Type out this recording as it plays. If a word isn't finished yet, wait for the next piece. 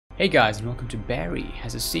Hey guys, and welcome to Barry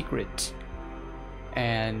Has a Secret.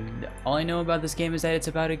 And all I know about this game is that it's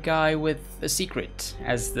about a guy with a secret,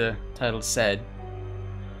 as the title said.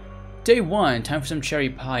 Day 1, time for some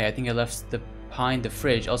cherry pie. I think I left the pie in the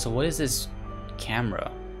fridge. Also, what is this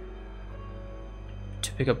camera?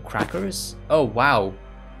 To pick up crackers? Oh, wow.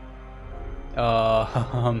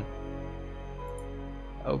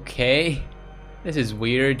 Okay. This is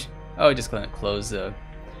weird. Oh, just gonna close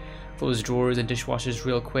drawers and dishwashers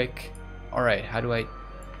real quick. Alright, how do I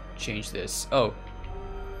change this? Oh.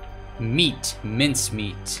 Meat. Mince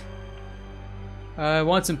meat. I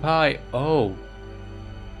want some pie. Oh.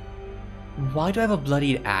 Why do I have a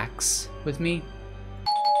bloodied axe with me?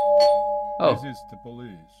 Oh. This is the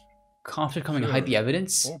police. Conflict coming to Sir, hide the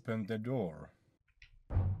evidence? Open the door.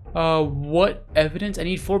 What evidence? I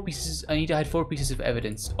need 4 pieces. I need to hide 4 pieces of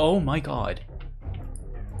evidence. Oh my god.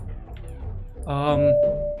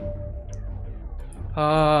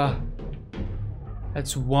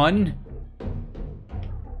 That's 1.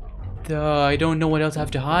 I don't know what else I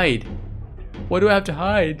have to hide. What do I have to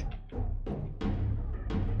hide?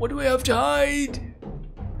 What do I have to hide?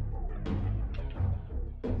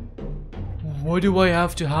 What do I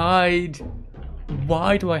have to hide?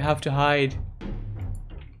 Why do I have to hide?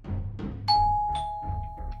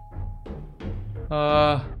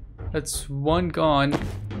 That's 1 gone.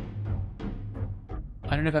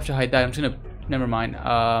 I don't know if I have to hide that. I'm just gonna, never mind.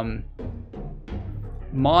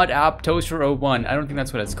 Mod app toaster 01. I don't think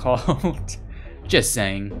that's what it's called. Just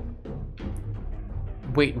saying.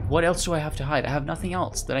 Wait, what else do I have to hide? I have nothing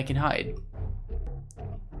else that I can hide.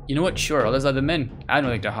 You know what? Sure, let's let them in. I have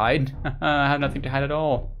nothing to hide. I have nothing to hide at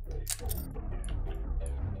all.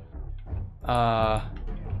 One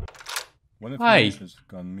of Hi. your has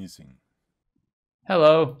gone missing.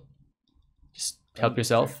 Hello. Just help Come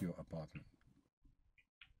yourself. check your apartment.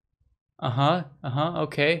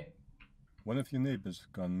 Okay. One of your neighbors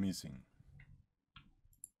gone missing.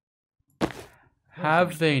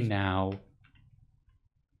 Have they now?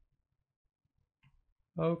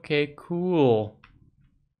 Okay, cool.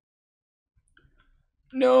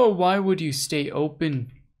 No, why would you stay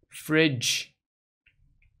open? Fridge.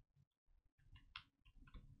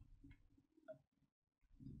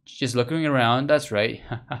 Just looking around, that's right.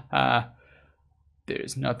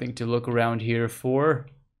 There's nothing to look around here for.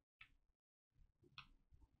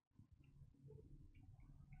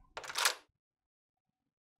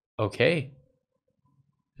 Okay.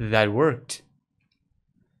 That worked.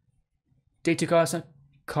 Day 2 coughs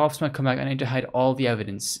might come back. I need to hide all the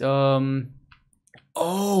evidence. Oh.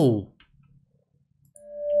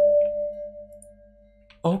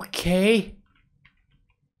 Okay.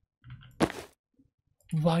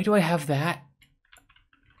 Why do I have that?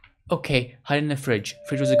 Okay, hide in the fridge.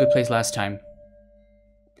 Fridge was a good place last time.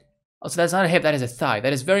 Also, that's not a hip, that is a thigh.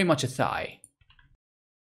 That is very much a thigh.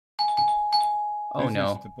 Oh This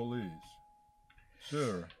no. is the police.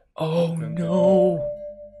 Sir. Oh open the no.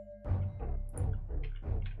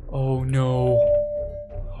 Oh no.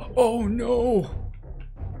 Oh no.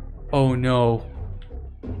 Oh no.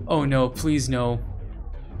 Oh no, please no.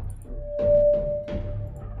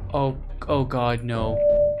 Oh god, no.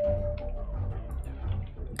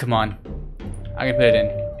 Come on. I can put it in.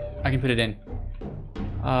 I can put it in.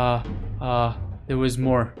 There was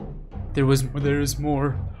more. There is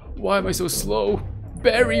more. Why am I so slow?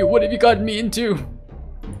 Barry, what have you gotten me into?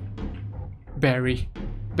 Barry,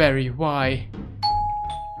 why?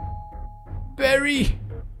 Barry!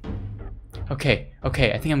 Okay, I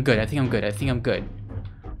think I'm good. I don't think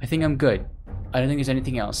there's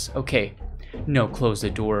anything else. Okay. No, close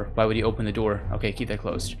the door. Why would you open the door? Okay, keep that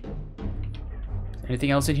closed.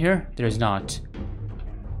 Anything else in here? There's not.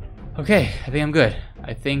 Okay, I think I'm good.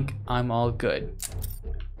 I think I'm all good.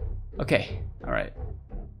 Okay, alright.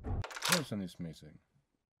 Person is missing.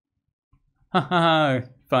 Haha,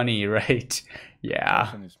 funny, right? Yeah,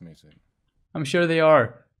 Person is missing. I'm sure they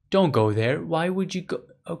are. Don't go there. Why would you go?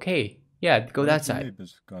 Okay, yeah, go One that of your side.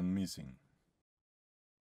 neighbors gone missing.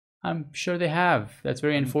 I'm sure they have. That's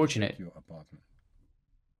very Come unfortunate. check your apartment.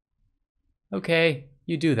 Okay,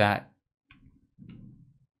 you do that.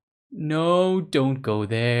 No, don't go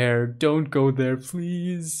there. Don't go there,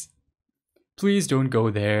 please. Please don't go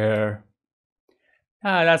there.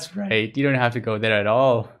 Ah, that's right. You don't have to go there at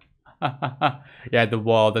all. Yeah, the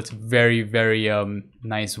wall. That's very, very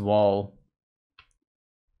nice wall.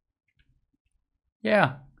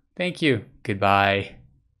 Yeah, thank you. Goodbye.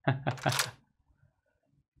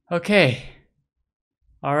 Okay.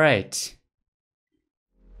 All right.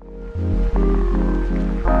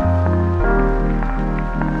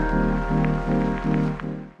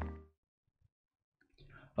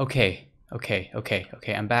 Okay, Okay,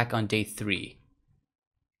 I'm back on day 3.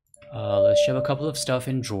 Let's shove a couple of stuff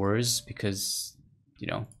in drawers because, you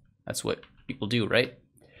know, that's what people do, right?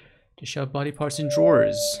 To shove body parts in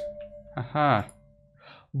drawers. Haha.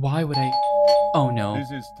 Why would I... Oh no.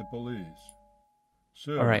 This is the police.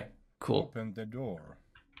 Sir, Alright, cool. open the door.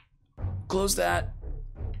 Close that.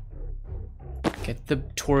 Get the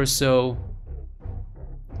torso.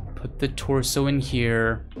 Put the torso in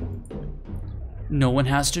here. No one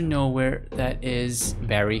has to know where that is.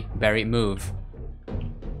 Barry, move.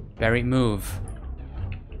 Barry, move.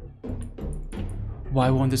 Why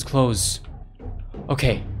won't this close?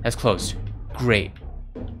 Okay, that's closed. Great.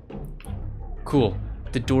 Cool.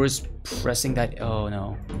 The door's pressing that. Oh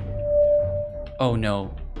no. Oh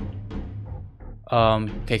no.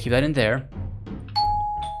 Okay, keep that in there.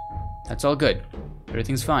 That's all good.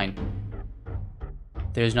 Everything's fine.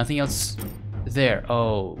 There's nothing else there.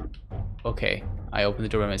 Oh, okay. I opened the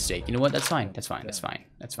door by mistake. You know what? That's fine. That's fine. That's fine.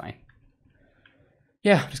 That's fine.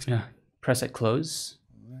 Yeah, I'm just gonna press that close.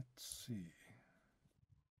 Let's see.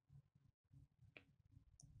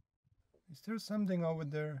 Is there something over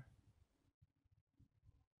there?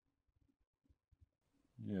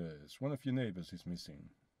 Yes, one of your neighbors is missing.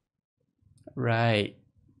 Right.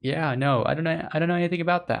 Yeah, no, I don't know anything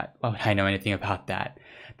about that. Why would I know anything about that?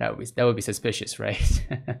 That would be suspicious, right?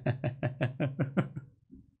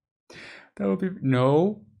 That would be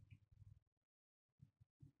no.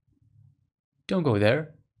 Don't go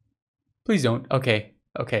there. Please don't. Okay.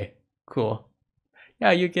 Okay. Cool.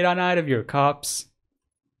 Yeah, you get on out of here, cops.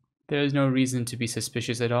 There's no reason to be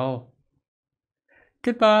suspicious at all.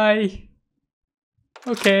 Goodbye.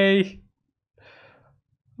 Okay.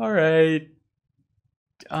 Alright.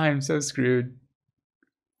 I'm so screwed.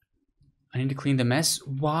 I need to clean the mess?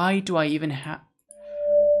 Why do I even have...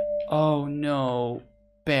 Oh no.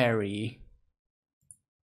 Barry.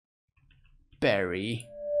 Barry.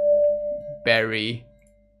 Barry.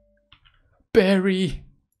 Barry.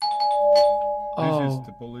 This is Oh.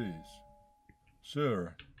 the police.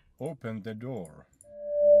 Sir, open the door.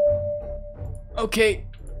 Okay.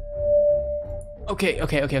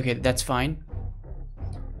 Okay, that's fine.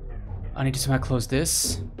 I need to somehow close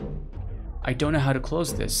this. I don't know how to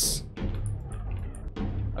close this.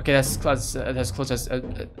 Okay, that's close as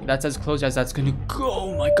that's as close as that's gonna go.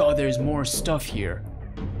 Oh my god, there's more stuff here.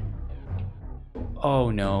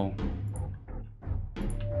 Oh no.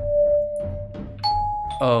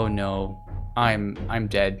 Oh no. I'm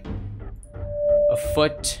dead. A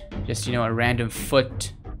foot, just you know, a random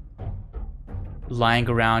foot lying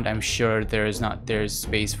around. I'm sure there's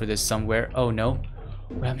space for this somewhere. Oh no.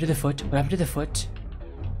 What happened to the foot? What happened to the foot?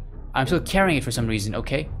 I'm still carrying it for some reason,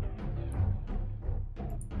 okay?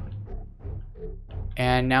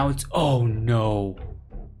 And now it's... Oh no.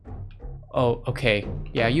 Oh, okay.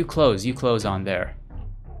 Yeah, you close on there.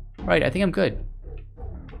 Alright, I think I'm good.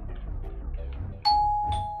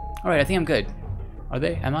 Alright, I think I'm good. Are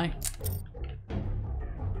they? Am I?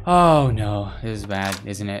 Oh no, this is bad,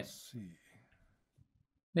 isn't it? Let's see.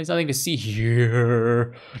 There's nothing to see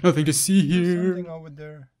here. Nothing to see Is there here. something over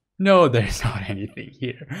there? No, there's not anything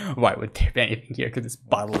here. Why would there be anything here? Because it's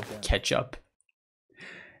bottle of ketchup.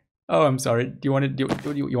 Oh, I'm sorry. Do you want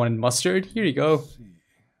you wanted mustard? Here you go. Let's see.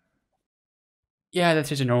 Yeah, that's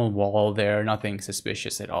just a normal wall there. Nothing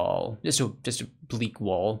suspicious at all. Just a bleak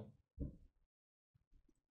wall.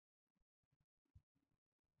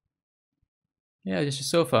 Yeah, just a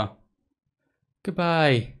sofa.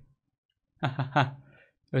 Goodbye. Hahaha.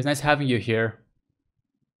 It was nice having you here.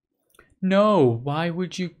 No, why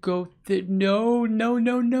would you go there? No, no,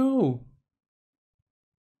 no, no.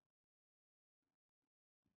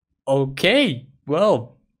 Okay,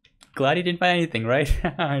 well, glad he didn't find anything, right?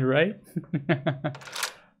 Right?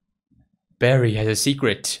 Barry has a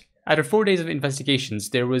secret. After 4 days of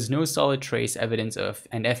investigations, there was no solid trace evidence of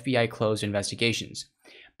an FBI closed investigations.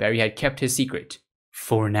 Barry had kept his secret.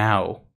 For now.